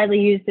been widely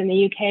used in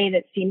the UK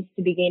that seems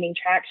to be gaining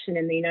traction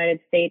in the United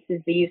States is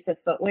the use of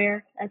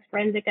footwear as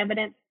forensic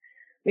evidence.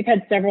 We've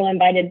had several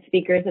invited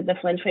speakers at the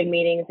Flintwig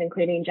meetings,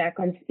 including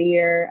Jacqueline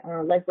Spear,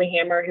 Leslie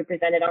Hammer, who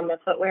presented on the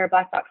footwear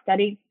black box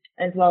study,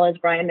 as well as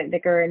Brian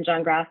McVicker and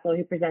John Grassel,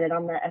 who presented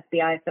on the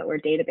FBI footwear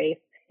database.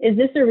 Is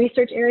this a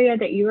research area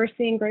that you are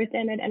seeing growth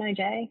in at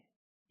NIJ?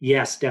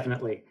 Yes,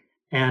 definitely.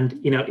 And,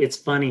 it's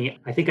funny.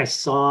 I think I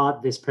saw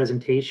this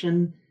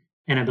presentation,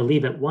 and I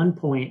believe at one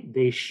point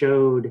they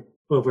showed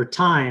over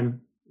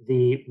time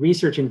the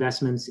research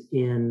investments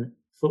in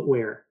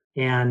footwear.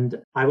 And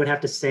I would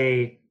have to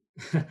say,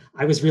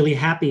 I was really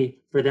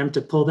happy for them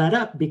to pull that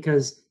up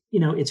because,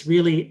 it's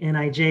really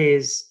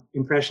NIJ's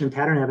impression and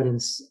pattern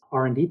evidence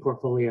R&D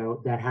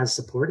portfolio that has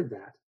supported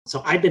that.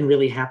 So I've been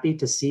really happy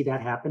to see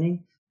that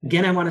happening.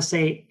 Again, I want to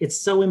say it's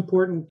so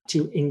important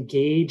to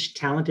engage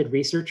talented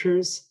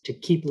researchers to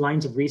keep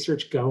lines of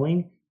research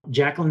going.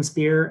 Jacqueline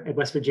Spear at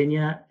West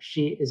Virginia,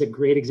 she is a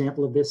great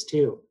example of this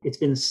too. It's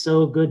been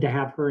so good to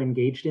have her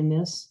engaged in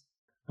this.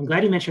 I'm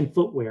glad you mentioned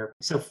footwear.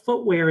 So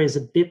footwear is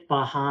a bit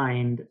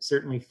behind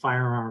certainly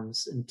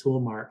firearms and tool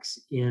marks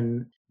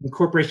in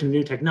incorporation of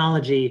new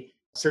technology,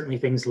 certainly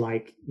things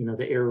like,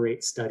 the error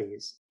rate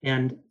studies.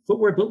 And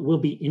footwear will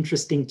be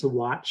interesting to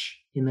watch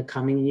in the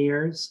coming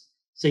years.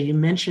 So you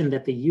mentioned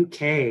that the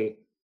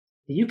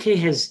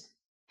UK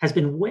has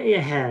been way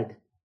ahead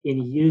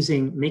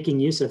in making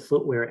use of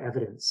footwear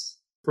evidence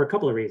for a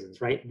couple of reasons,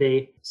 right?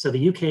 So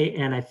the UK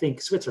and I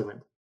think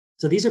Switzerland.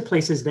 So these are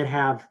places that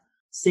have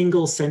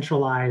single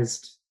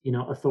centralized,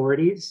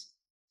 authorities,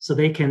 so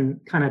they can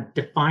kind of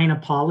define a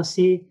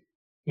policy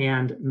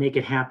and make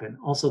it happen.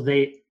 Also,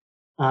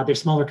 they're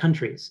smaller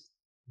countries.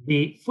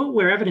 The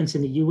footwear evidence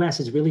in the US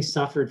has really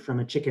suffered from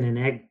a chicken and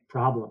egg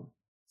problem.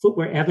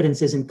 Footwear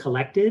evidence isn't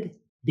collected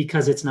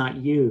because it's not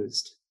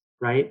used,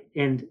 right?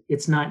 And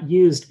it's not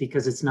used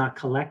because it's not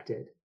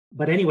collected.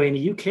 But anyway, in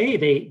the UK,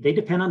 they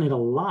depend on it a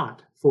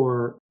lot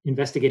for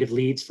investigative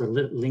leads, for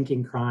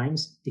linking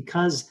crimes,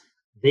 because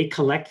they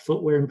collect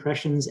footwear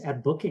impressions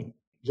at booking,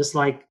 just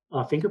like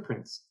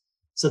fingerprints.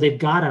 So they've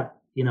got a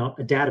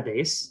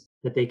database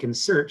that they can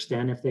search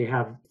then if they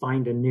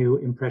find a new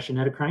impression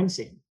at a crime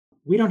scene.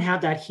 We don't have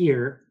that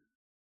here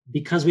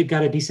because we've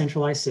got a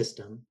decentralized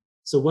system.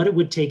 So what it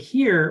would take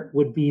here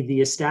would be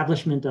the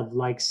establishment of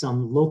like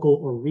some local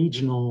or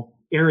regional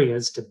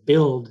areas to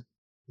build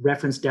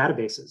reference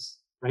databases.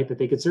 right, that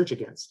they could search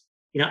against.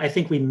 I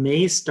think we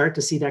may start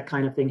to see that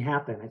kind of thing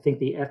happen. I think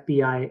the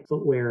FBI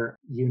footwear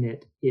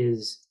unit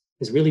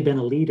has really been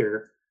a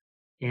leader,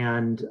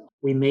 and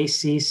we may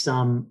see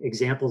some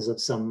examples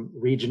of some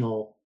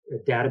regional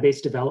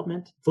database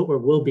development. Footwear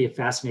will be a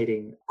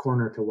fascinating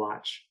corner to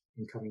watch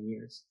in coming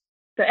years.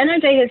 So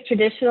NIJ has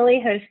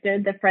traditionally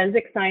hosted the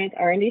Forensic Science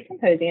R&D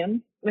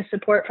Symposium with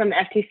support from the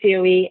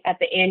FTCOE at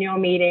the annual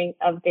meeting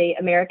of the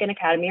American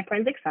Academy of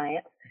Forensic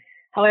Science.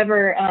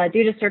 However,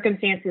 due to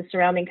circumstances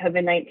surrounding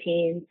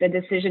COVID-19, the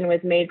decision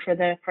was made for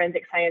the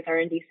Forensic Science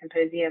R&D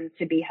Symposium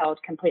to be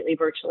held completely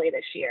virtually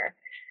this year.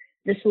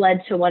 This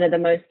led to one of the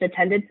most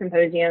attended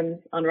symposiums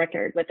on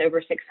record with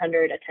over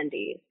 600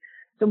 attendees.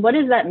 So what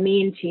does that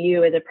mean to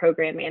you as a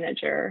program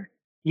manager?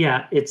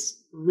 Yeah,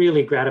 it's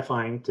really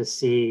gratifying to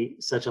see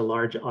such a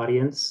large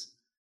audience.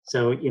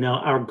 So,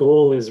 our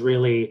goal is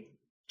really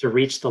to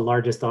reach the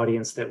largest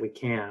audience that we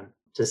can,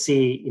 to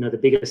see, the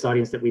biggest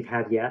audience that we've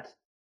had yet.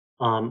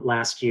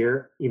 Last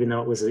year, even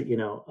though it was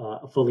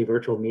a fully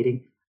virtual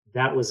meeting,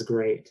 that was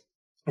great.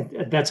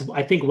 That's,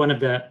 I think, one of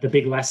the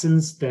big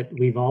lessons that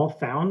we've all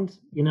found,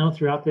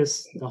 throughout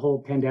the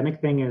whole pandemic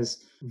thing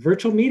is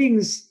virtual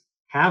meetings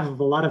have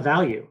a lot of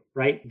value,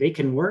 right? They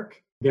can work,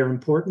 they're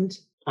important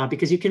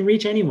because you can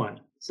reach anyone.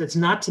 So it's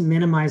not to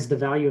minimize the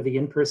value of the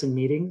in-person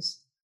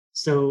meetings.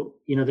 So,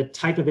 the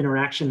type of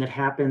interaction that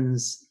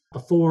happens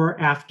before,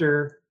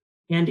 after,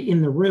 and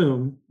in the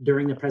room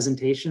during the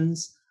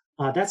presentations,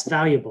 that's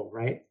valuable,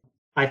 right?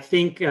 I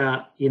think,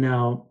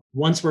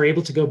 once we're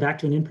able to go back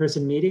to an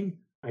in-person meeting,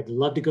 I'd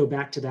love to go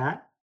back to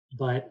that.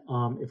 But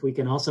if we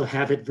can also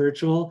have it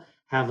virtual,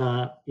 have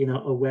a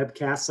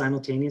webcast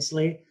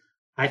simultaneously,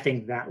 I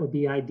think that would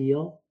be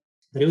ideal.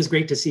 But it was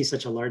great to see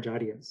such a large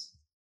audience.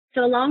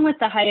 So along with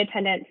the high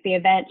attendance, the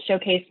event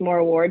showcased more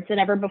awards than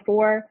ever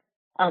before.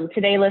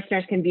 Today,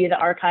 listeners can view the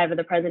archive of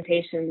the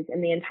presentations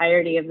in the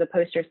entirety of the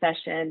poster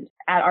session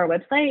at our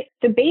website.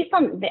 So based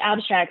on the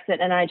abstracts that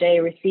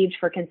NIJ received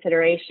for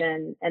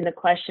consideration and the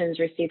questions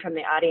received from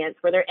the audience,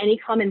 were there any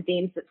common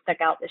themes that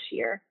stuck out this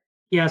year?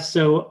 Yeah,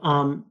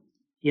 so,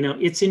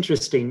 it's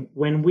interesting.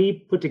 When we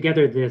put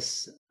together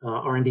this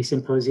R&D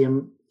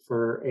symposium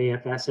for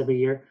AFS every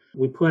year,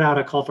 we put out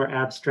a call for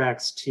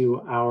abstracts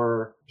to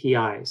our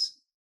PIs.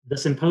 The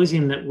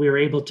symposium that we're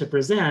able to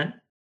present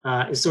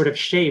is sort of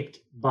shaped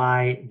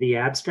by the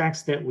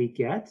abstracts that we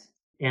get.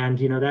 And,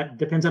 that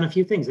depends on a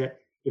few things. That,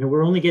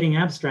 we're only getting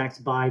abstracts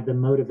by the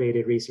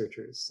motivated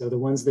researchers. So the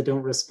ones that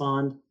don't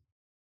respond,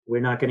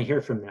 we're not going to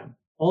hear from them.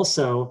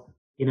 Also,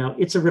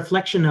 it's a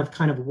reflection of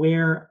kind of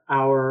where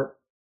our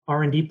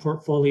R&D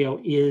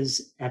portfolio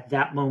is at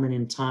that moment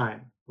in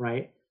time,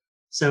 right?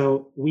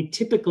 So we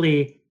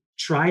typically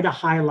try to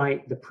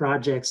highlight the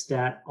projects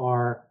that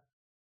are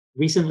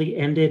recently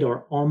ended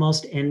or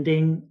almost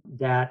ending,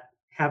 that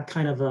have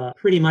kind of a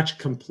pretty much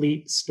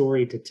complete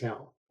story to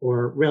tell,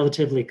 or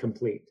relatively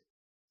complete.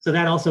 So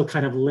that also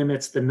kind of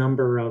limits the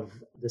number of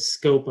the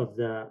scope of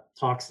the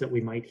talks that we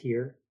might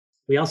hear.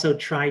 We also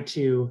try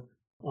to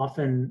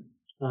often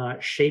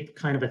shape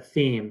kind of a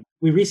theme.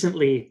 We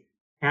recently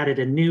added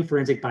a new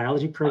forensic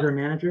biology program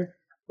manager,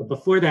 but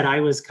before that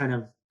I was kind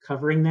of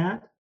covering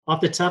that.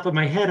 Off the top of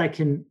my head, I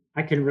can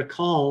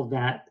recall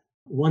that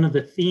one of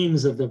the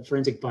themes of the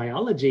forensic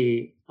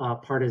biology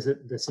part of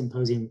the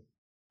symposium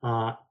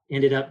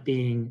ended up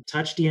being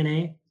touch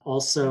DNA,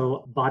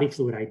 also body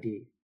fluid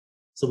ID.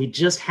 So we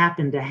just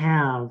happened to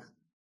have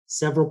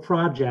several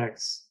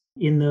projects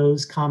in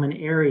those common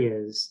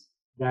areas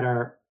that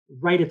are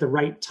right at the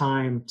right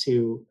time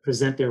to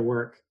present their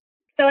work.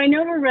 So I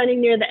know we're running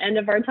near the end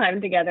of our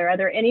time together. Are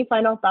there any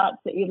final thoughts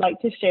that you'd like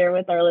to share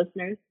with our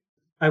listeners?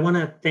 I want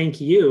to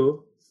thank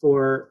you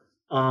for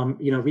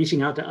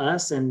reaching out to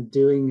us and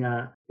doing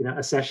a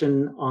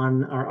session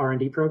on our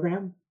R&D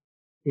program.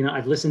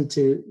 I've listened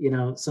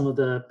to, some of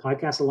the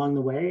podcasts along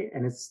the way,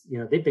 and it's,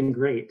 they've been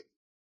great.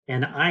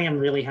 And I am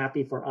really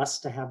happy for us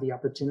to have the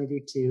opportunity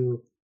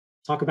to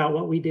talk about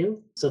what we do.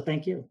 So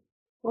thank you.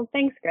 Well,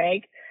 thanks,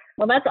 Greg.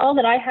 Well, that's all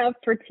that I have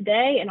for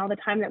today and all the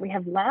time that we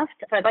have left.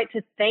 So I'd like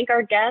to thank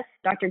our guest,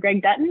 Dr.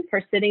 Greg Dutton,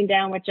 for sitting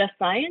down with Just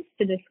Science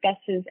to discuss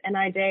his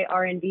NIJ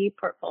R&D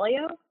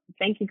portfolio.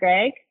 Thank you,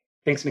 Greg.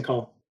 Thanks,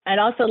 Nicole. I'd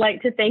also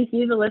like to thank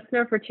you, the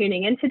listener, for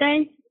tuning in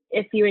today.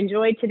 If you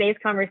enjoyed today's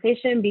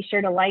conversation, be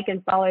sure to like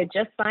and follow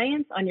Just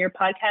Science on your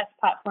podcast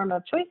platform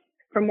of choice.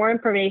 For more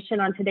information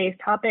on today's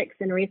topics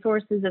and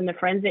resources in the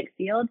forensic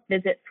field,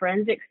 visit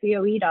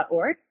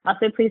forensiccoe.org.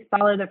 Also, please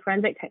follow the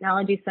Forensic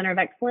Technology Center of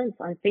Excellence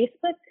on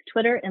Facebook,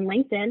 Twitter, and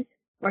LinkedIn,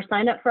 or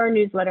sign up for our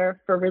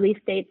newsletter for release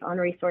dates on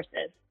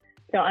resources.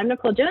 So I'm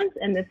Nicole Jones,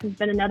 and this has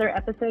been another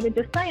episode of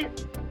Just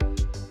Science.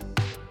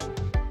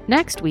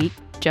 Next week,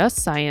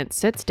 Just Science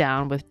sits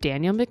down with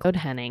Daniel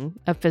McLeod-Henning,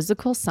 a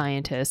physical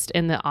scientist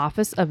in the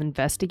Office of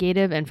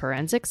Investigative and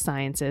Forensic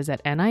Sciences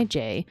at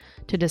NIJ,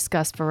 to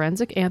discuss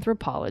forensic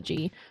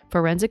anthropology,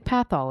 forensic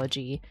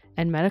pathology,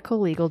 and medical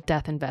legal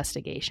death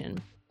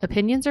investigation.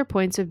 Opinions or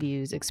points of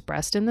views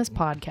expressed in this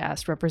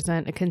podcast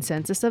represent a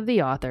consensus of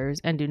the authors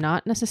and do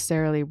not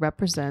necessarily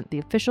represent the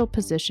official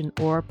position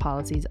or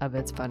policies of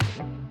its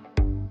funding.